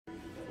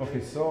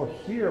Okay, so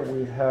here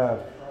we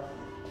have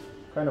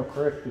kind of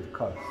corrective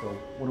cut. So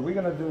what we're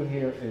gonna do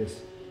here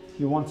is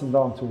he wants them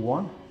down to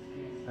 1.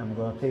 I'm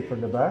gonna taper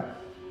the back.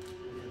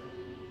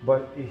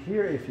 But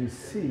here, if you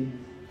see,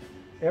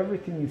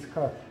 everything is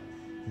cut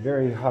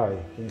very high.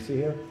 Can you see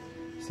here?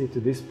 See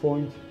to this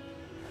point,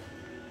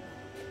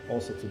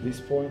 also to this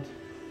point.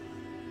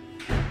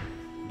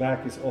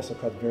 Back is also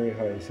cut very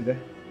high. You see that?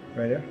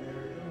 Right there?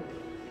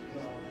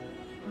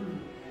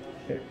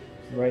 Okay,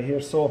 right here.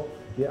 So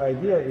the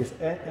idea is,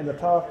 and the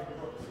top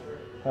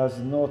has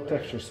no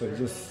texture, so it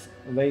just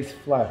lays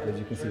flat, as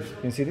you can see.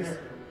 Can you see this?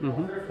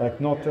 Mm-hmm. Like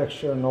no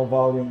texture, no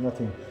volume,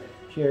 nothing.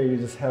 Here you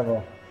just have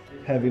a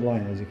heavy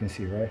line, as you can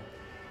see, right?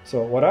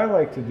 So what I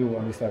like to do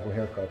on this type of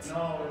haircuts,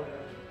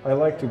 I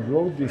like to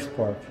grow this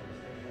part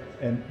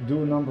and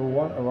do number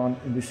 1 around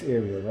in this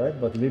area, right?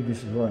 But leave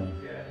this growing,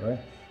 right?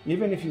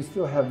 Even if you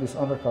still have this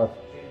undercut,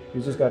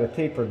 you just gotta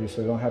taper this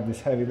so you don't have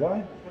this heavy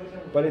line.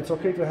 But it's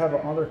okay to have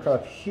an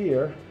undercut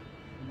here,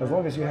 as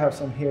long as you have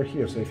some hair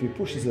here. So if he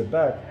pushes it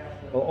back,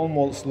 it'll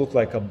almost look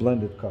like a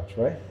blended cut,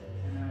 right?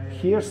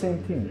 Here,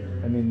 same thing.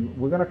 I mean,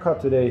 we're gonna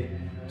cut today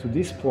to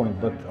this point,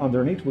 but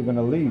underneath we're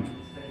gonna leave.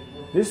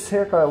 This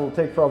haircut will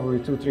take probably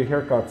 2-3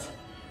 haircuts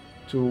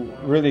to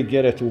really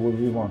get it to what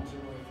we want,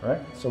 right?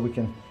 So we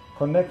can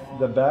connect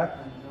the back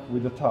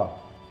with the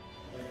top.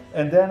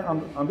 And then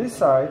on this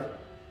side,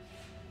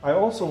 I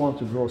also want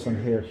to grow some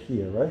hair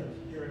here, right?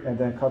 And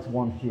then cut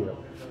one here.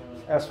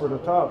 As for the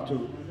top,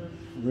 to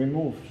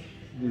remove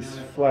this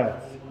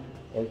flat,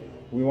 or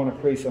we want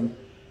to create some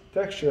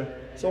texture,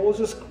 so we'll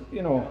just,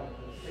 you know,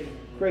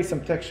 create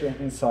some texture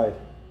inside,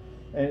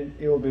 and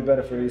it will be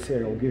better for his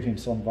hair. It will give him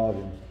some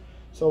volume.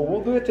 So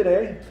we'll do it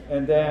today,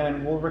 and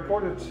then we'll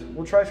record it.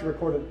 We'll try to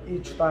record it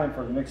each time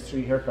for the next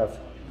 3 haircuts.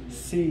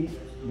 See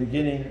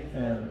beginning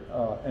and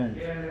end,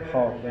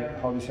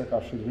 how this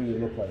haircut should really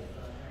look like.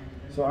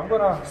 So I'm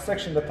gonna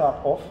section the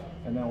top off,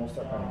 and then we'll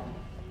start cutting.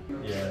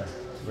 Yeah,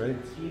 ready?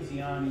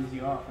 Easy on,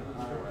 easy off.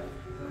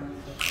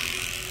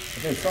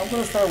 Okay, so I'm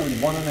gonna start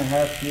with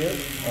 1.5 here,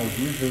 as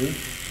usually,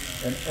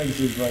 and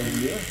exit right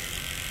here,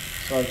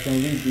 so I can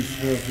leave this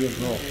hair here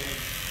grow.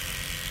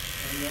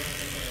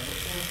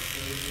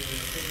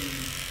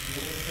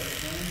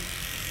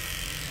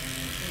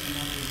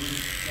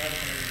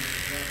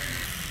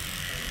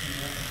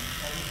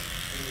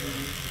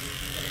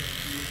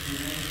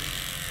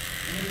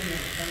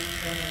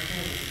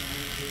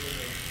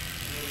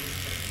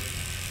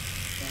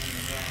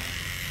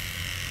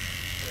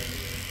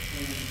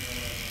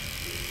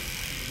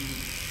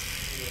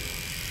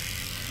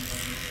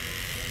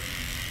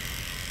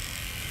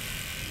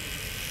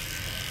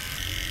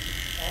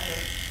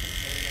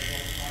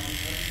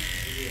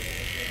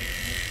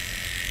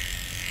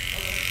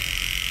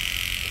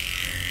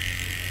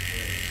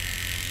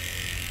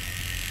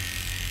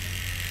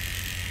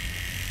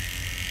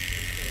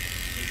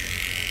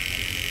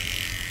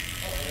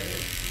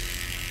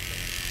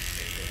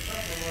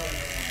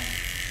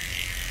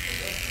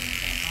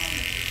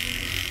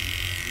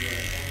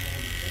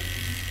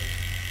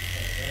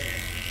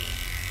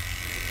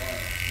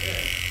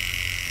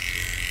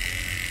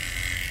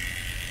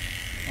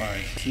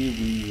 Alright, see,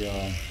 we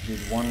did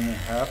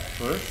 1.5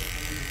 first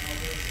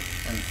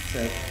and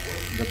set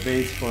the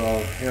base for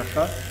our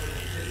haircut.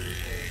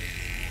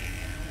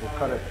 We'll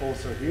cut it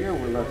closer here,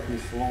 we left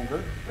this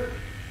longer,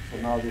 so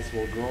now this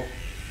will grow.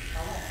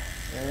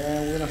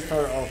 And we're gonna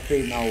start our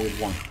fade now with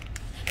 1.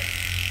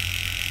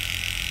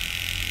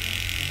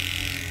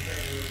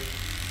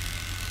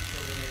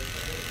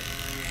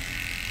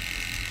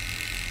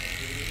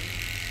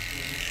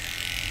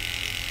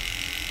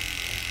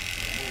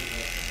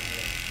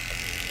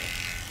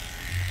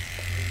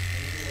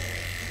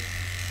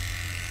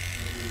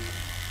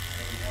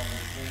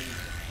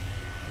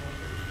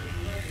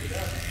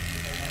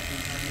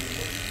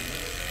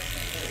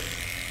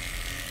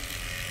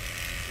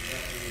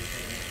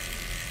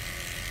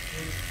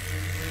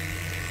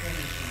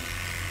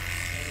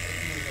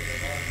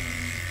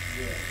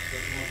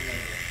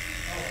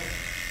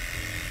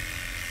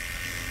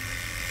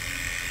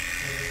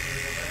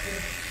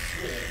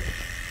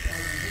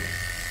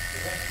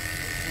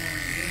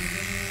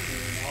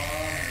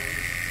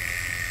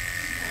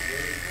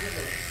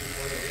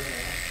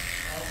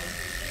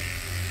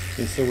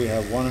 Okay, so we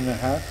have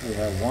 1.5, we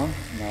have 1,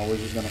 now we're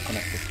just gonna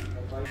connect it.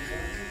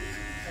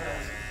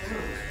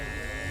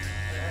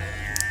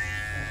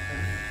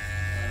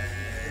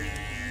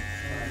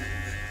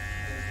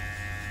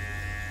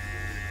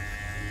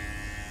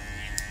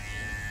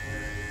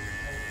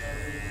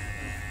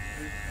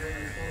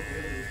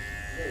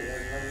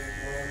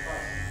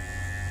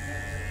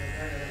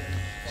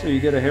 So you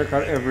get a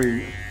haircut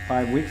every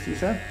 5 weeks, you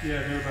said?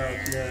 Yeah,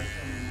 thereabouts, yeah.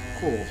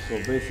 Cool, so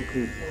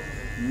basically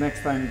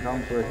next time you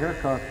come for a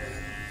haircut,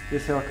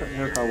 this haircut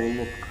will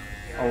look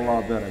a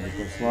lot better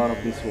because a lot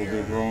of this will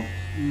be grown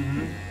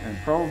and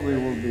probably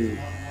will be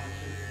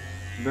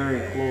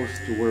very close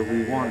to where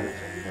we want it.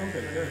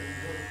 Okay, good.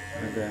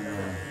 And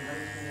then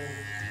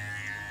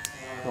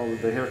probably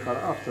the haircut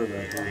after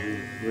that will be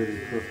really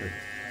perfect.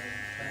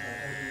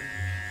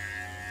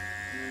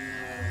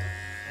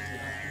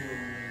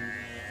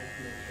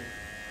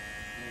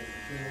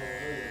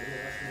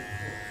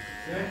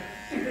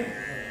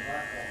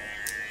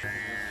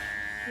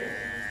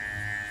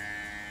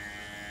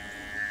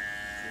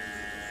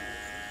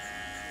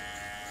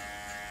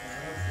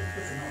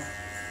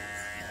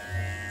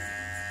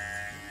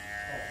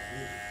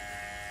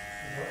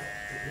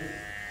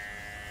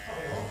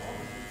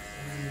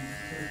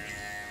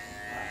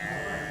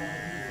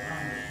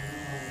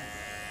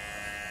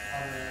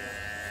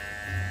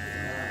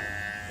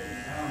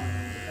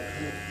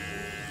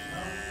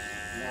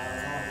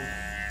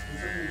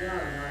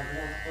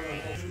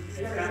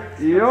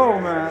 Yo,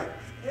 man.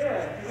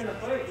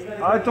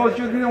 I thought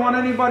you didn't want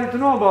anybody to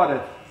know about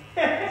it.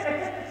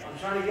 I'm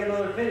trying to get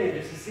another opinion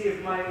just to see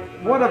if my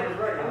What plan is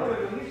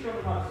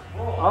right.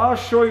 I'll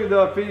show you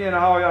the opinion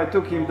how I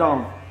took him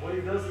down. What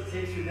he does, he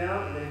takes you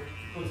down and then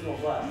puts you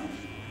on blast.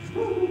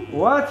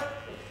 What?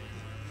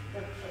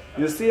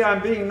 You see,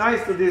 I'm being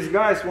nice to these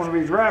guys when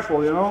we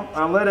grapple, you know.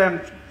 I let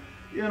them,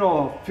 you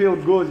know, feel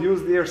good,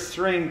 use their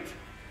strength,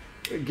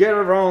 get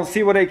around,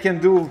 see what they can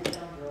do.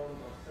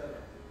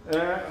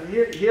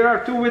 Here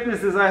are two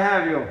witnesses I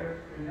have you.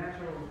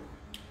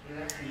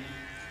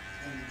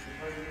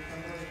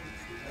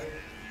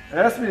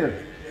 Ask me.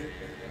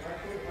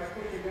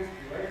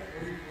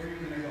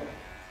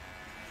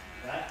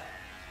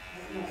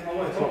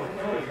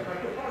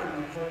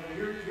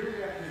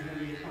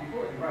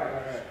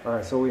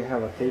 Alright, so we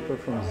have a taper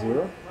from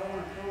 0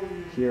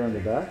 here on the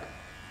back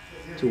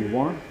to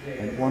 1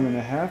 and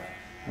 1.5,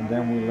 and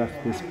then we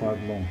left this part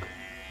long,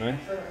 right?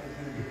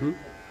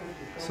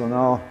 So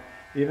now,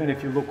 even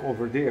if you look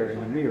over there in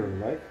the mirror,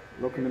 right?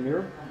 Look in the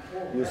mirror,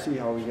 you'll see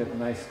how we get a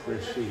nice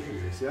square shape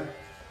with this, yeah?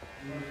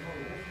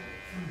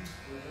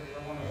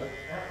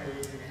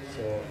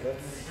 So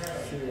let's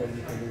see what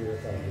we can do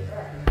with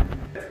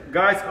that.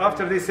 Guys,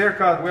 after this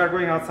haircut, we are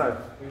going outside.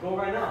 We go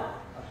right now.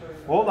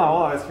 Hold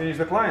on, let's finish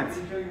the clients.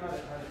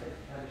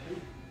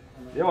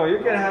 Yo, you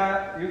can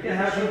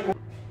have him.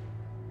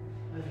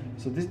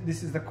 So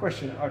this is the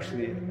question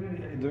actually.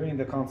 During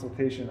the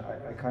consultation,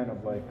 I kind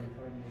of like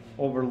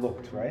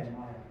overlooked, right?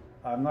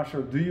 I'm not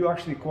sure. Do you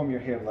actually comb your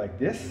hair like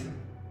this,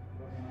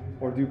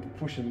 or do you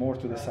push it more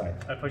to the side?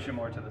 I push it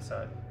more to the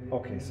side.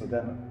 Okay, so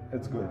then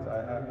it's good.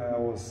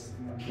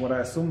 What I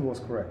assumed was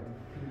correct.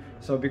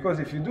 So because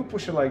if you do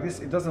push it like this,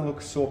 it doesn't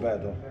look so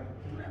bad though,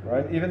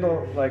 right? Even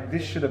though like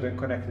this should have been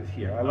connected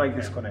here. I like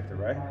this connected,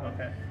 right?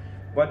 Okay.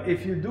 But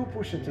if you do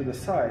push it to the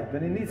side,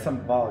 then it needs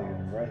some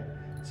volume, right?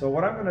 So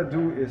what I'm gonna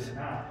do is,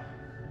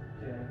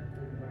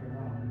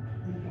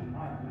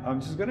 I'm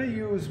just gonna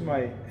use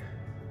my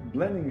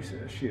blending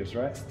shears,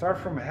 right? Start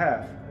from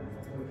half,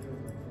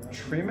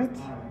 trim it,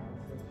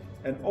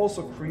 and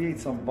also create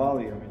some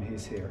volume in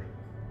his hair.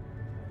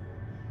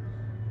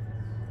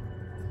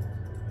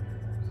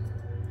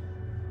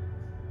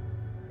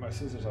 My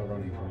scissors are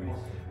running for me.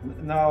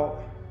 Now,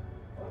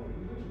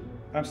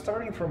 I'm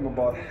starting from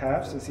about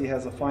half since he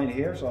has a fine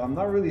hair, so I'm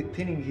not really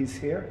thinning his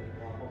hair.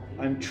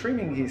 I'm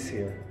trimming his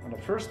hair on the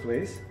first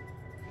ways,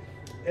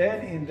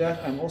 and in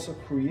that I'm also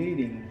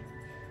creating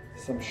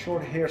some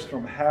short hairs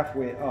from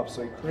halfway up,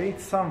 so it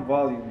creates some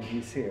volume in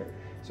his hair,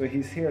 so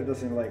his hair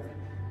doesn't like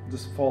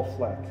just fall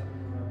flat.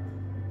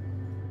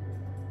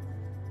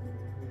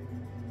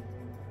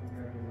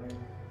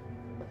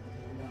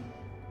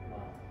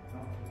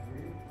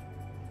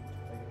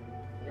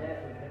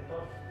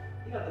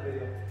 You got the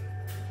video.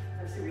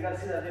 Let's see, we gotta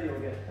see that video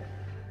again.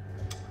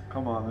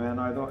 Come on, man,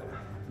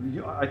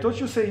 I thought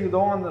you say you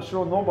don't want to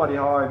show nobody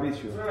how I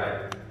beat you. It's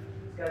alright.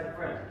 This guy's a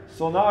friend.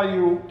 So now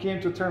you came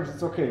to terms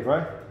it's okay,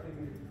 right?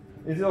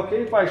 Is it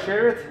okay if I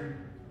share it?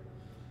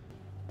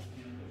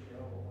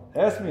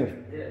 Ask me.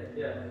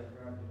 Yeah.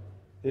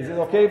 Is it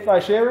okay if I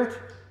share it?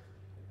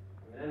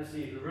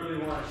 MC, if you really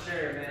want to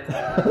share it, man, if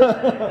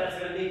that's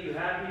gonna make you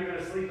happy, you're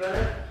gonna sleep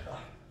better,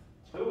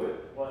 do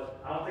it. But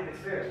I don't think it's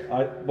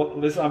fair. But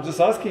listen, I'm just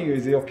asking you,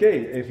 is it okay?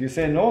 If you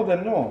say no,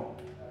 then no.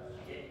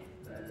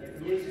 If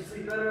he makes you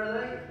sleep better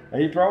at night,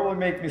 He probably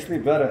make me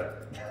sleep better.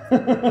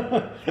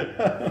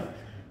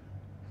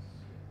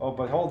 Oh,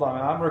 but hold on,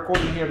 man. I'm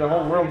recording here. The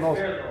whole world knows.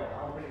 I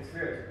don't think it's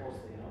fair. It's supposed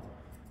to, you know.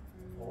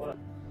 Well,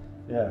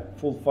 Yeah,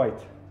 full fight.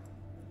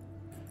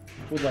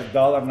 Put like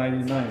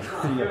 $1.99.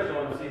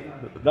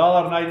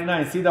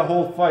 $1.99. See the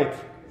whole fight.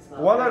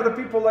 What are the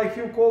people like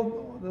you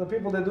called? The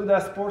people that do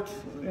that sport?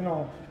 You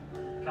know.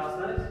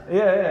 Calisthenics?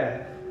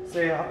 Yeah.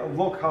 Say,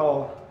 look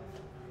how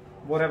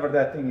whatever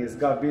that thing is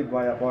got beat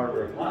by a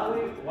barber. Why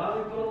don't we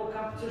put a little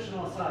competition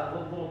on the side, a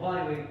little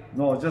body weight?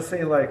 No, just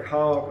say like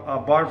how a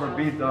barber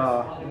beat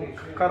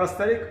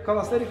calisthenic.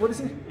 Calisthenic. What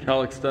is it?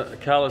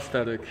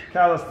 Calisthenic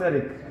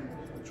Calisthenic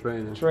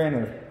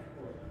trainer.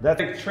 That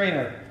big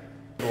trainer.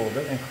 A little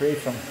bit and create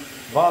some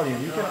volume.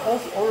 You can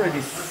also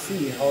already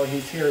see how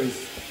his hair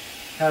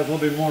has a little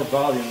bit more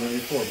volume than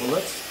before. But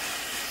let's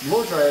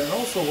blow dry it. And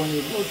also when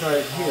you blow dry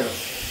it here,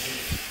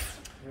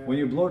 when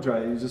you blow dry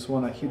it, you just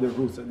want to hit the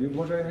roots. Do you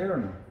blow dry your hair or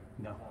no?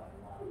 No.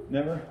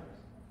 Never?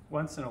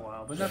 Once in a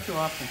while, but not too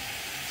often.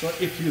 So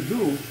if you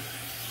do,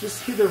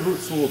 just hit the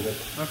roots a little bit.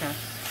 Okay.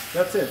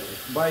 That's it.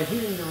 By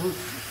hitting the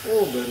roots a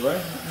little bit,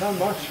 right? Not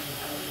much.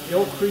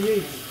 It'll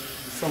create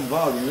some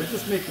volume. It'll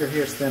just make your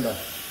hair stand up.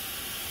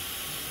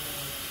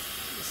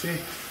 See,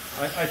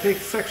 I take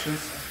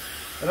sections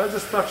and I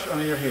just touch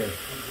on your hair.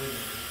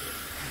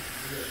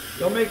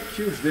 They'll make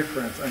huge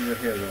difference on your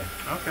hair though.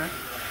 Okay.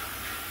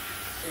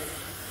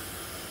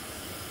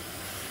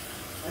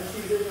 I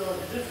see you did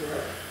jiu-jitsu,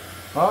 right?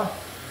 Huh?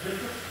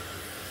 Jiu-jitsu?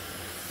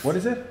 What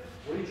is it?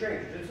 What do you train?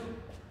 Jiu-jitsu?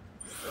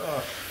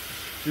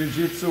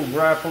 Jiu-jitsu,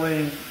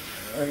 grappling,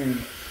 I mean,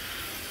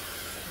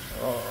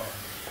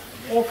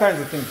 all kinds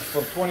of things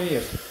for 20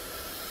 years.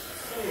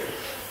 20 years.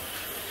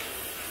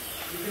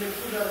 You can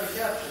include that in the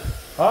caption.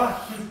 Huh?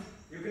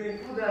 You can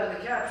include that in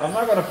the caption. I'm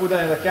not gonna put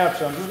that in the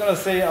caption. I'm just gonna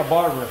say a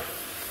barber.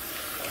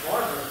 A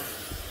barber?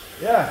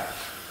 Yeah.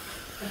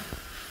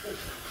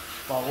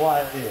 But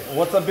why?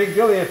 What's a big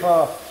deal if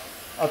a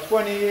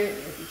 20 year?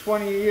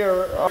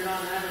 You're not an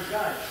average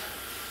guy.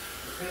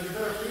 It's gonna be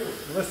better for you.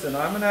 Listen,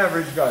 I'm an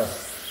average guy.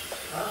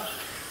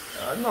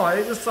 Huh? No,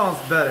 it just sounds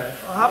better.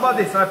 How about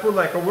this? I put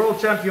like a world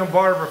champion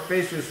barber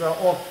faces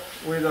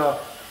off with a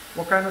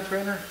what kind of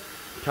trainer?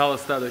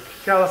 Calisthenic.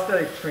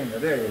 Calisthenic trainer.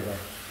 There you go.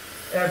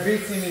 And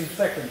beats him in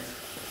seconds.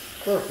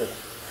 Perfect.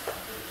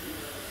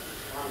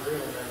 Unreal,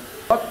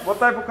 man. What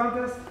type of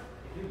contest?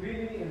 If you beat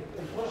me in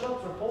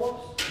push-ups or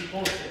pull-ups, you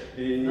bullshit.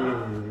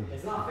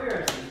 It's not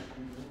fair.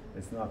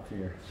 It's not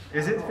fair.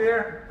 Is it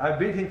fair? I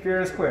beat him fair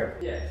and square.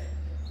 Yes.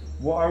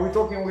 Well, are we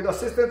talking with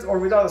assistance or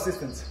without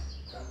assistance?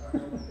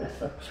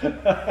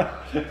 Listen,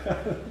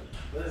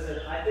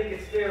 I think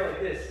it's fair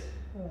like this.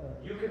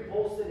 You can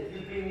post it if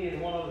you beat me in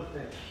one other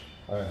thing.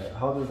 Alright,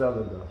 how does that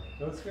look though?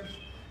 Looks good.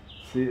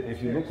 See,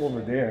 if you look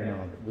over there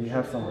now, we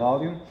have some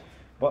volume,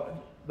 but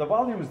the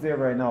volume is there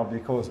right now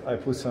because I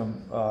put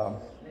some,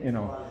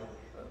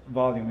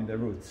 volume in the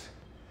roots.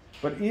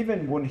 But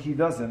even when he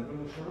doesn't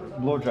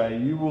blow dry,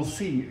 you will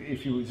see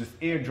if you just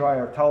air dry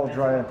or towel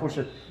dry and push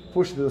it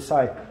to the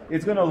side,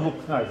 it's gonna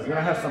look nice. It's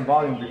gonna have some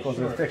volume because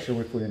of the texture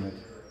we put in it.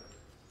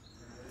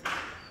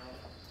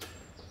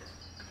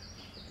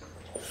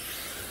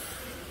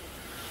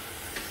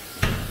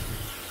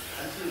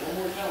 One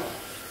more challenge.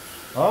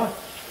 Huh?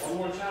 One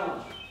more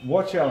challenge.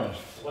 What challenge?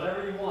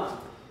 Whatever you want.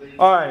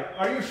 Alright,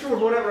 are you sure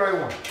whatever I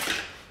want?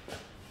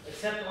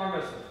 Except arm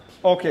wrestling.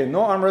 Okay,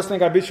 no arm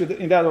wrestling, I beat you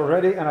in that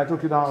already and I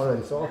took you down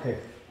already, so okay.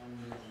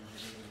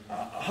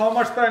 How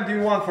much time do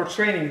you want for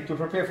training to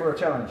prepare for a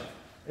challenge?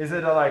 Is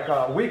it like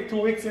a week, 2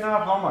 weeks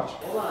enough? How much?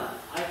 Hold on.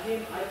 I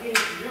came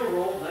to your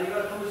role, now you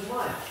gotta come to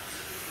mine.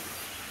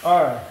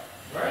 Alright.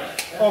 Right?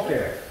 That's Okay.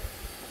 fair.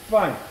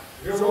 Fine.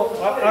 Your So role is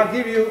I'll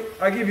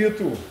give you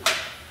 2.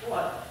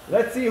 What?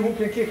 Let's see who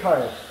can kick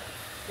higher.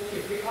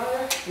 Okay, kick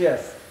higher?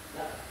 Yes.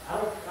 I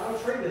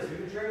don't train this. You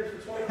can train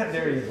this for 20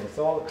 There you go.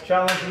 So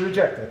challenge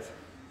rejected.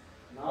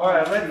 No,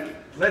 Alright,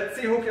 let's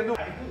see who can do it.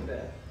 I can do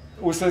that.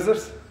 With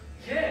scissors?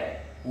 Yeah.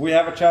 We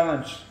have a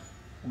challenge.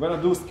 We're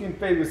gonna do skin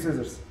fade with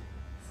scissors.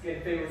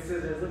 Skin fade with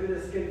scissors. Look at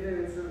this skin fade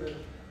with scissors.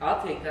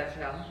 I'll take that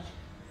challenge.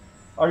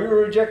 Are you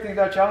rejecting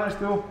that challenge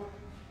too?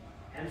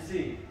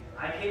 MC,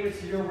 I came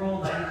into your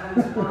role, now you come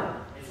into mine.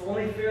 It's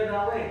only fair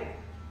that way.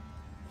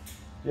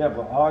 Yeah,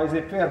 but how is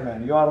it fair,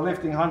 man? You are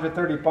lifting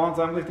 130 pounds,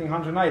 I'm lifting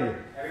 190.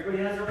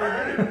 Everybody has their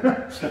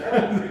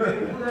own weight. You can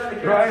include that in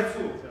the caption Right.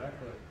 too.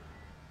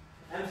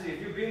 MC, if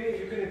you beat me,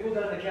 you can include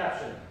that in the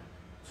caption.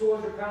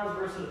 200 pounds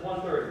versus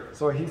 130.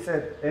 So he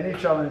said any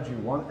challenge you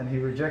want, and he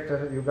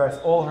rejected it. You guys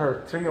all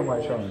heard 3 of my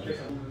challenges.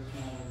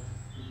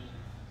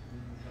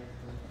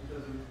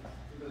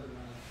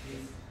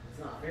 It's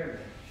not fair, man.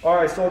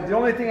 Alright, so the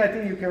only thing I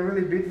think you can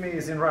really beat me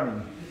is in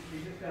running.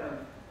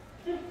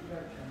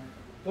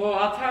 Well,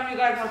 I'll tell you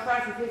guys how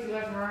fast it takes you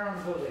guys to run around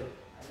the building.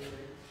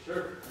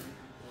 Sure.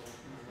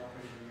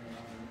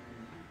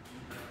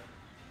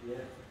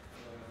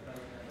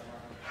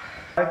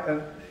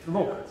 And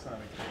look,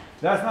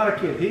 that's not a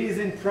kid. He is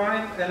in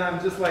prime, and I'm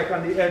just like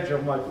on the edge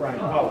of my prime.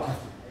 Wow.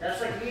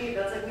 That's like me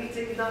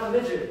taking down a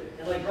midget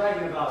and like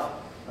bragging about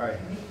it. Alright.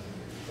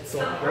 It's So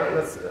not right.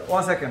 let's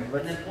 1 second.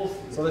 And then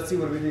posting. So let's see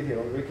what we did here.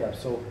 Recap.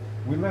 So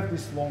we left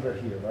this longer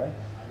here, right?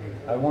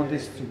 I want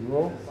this to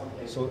grow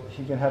so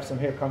he can have some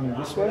hair coming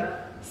this way.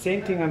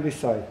 Same thing on this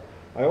side.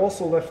 I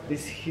also left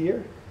this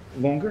here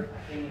longer,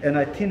 and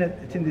I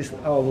thinned this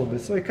out a little bit.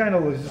 So it kind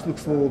of just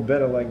looks a little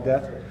better like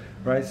that,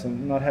 right? So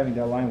not having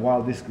that line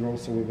while this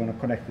grows, so we're going to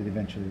connect it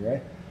eventually,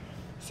 right?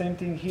 Same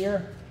thing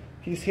here.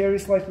 His hair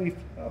is slightly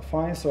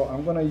fine, so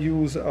I'm going to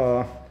use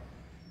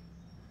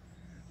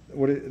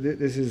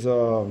this is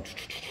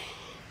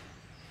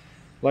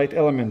light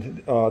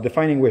element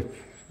defining whip.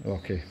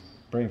 Okay,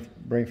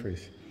 brain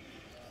freeze.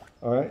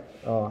 All right.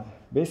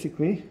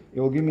 Basically, it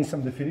will give me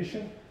some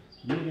definition,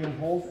 medium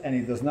hold, and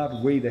it does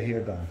not weigh the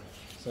hair down.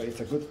 So it's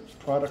a good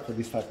product for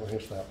this type of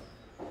hairstyle.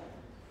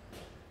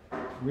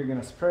 We're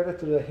gonna spread it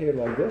to the hair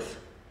like this.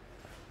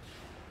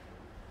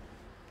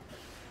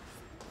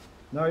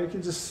 Now you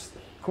can just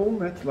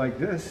comb it like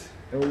this.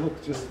 It will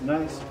look just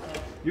nice.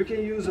 You can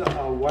use a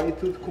white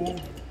tooth comb.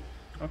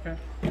 Okay.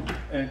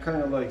 And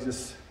kind of like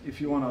just, if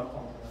you want to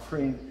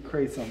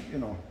create some,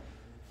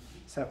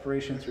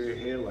 separation through your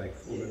hair, like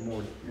a little bit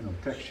more,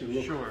 texture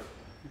look. Sure.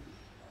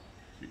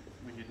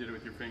 When you did it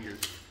with your fingers.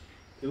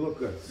 It look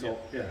good. So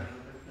yeah,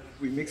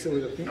 we mix it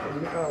with a finger,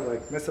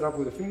 like mess it up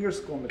with the fingers,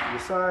 comb it to the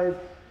side,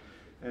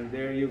 and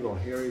there you go.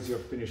 Here is your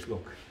finished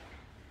look.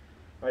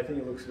 I think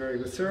it looks very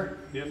good, sir.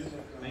 Yes,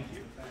 thank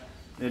you.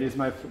 It is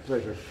my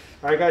pleasure.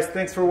 All right, guys,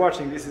 thanks for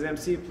watching. This is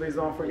MC. Please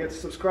don't forget to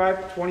subscribe.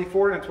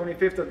 24th and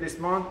 25th of this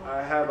month,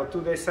 I have a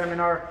 2-day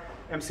seminar,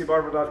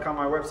 mcbarber.com,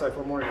 my website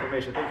for more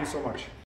information. Thank you so much.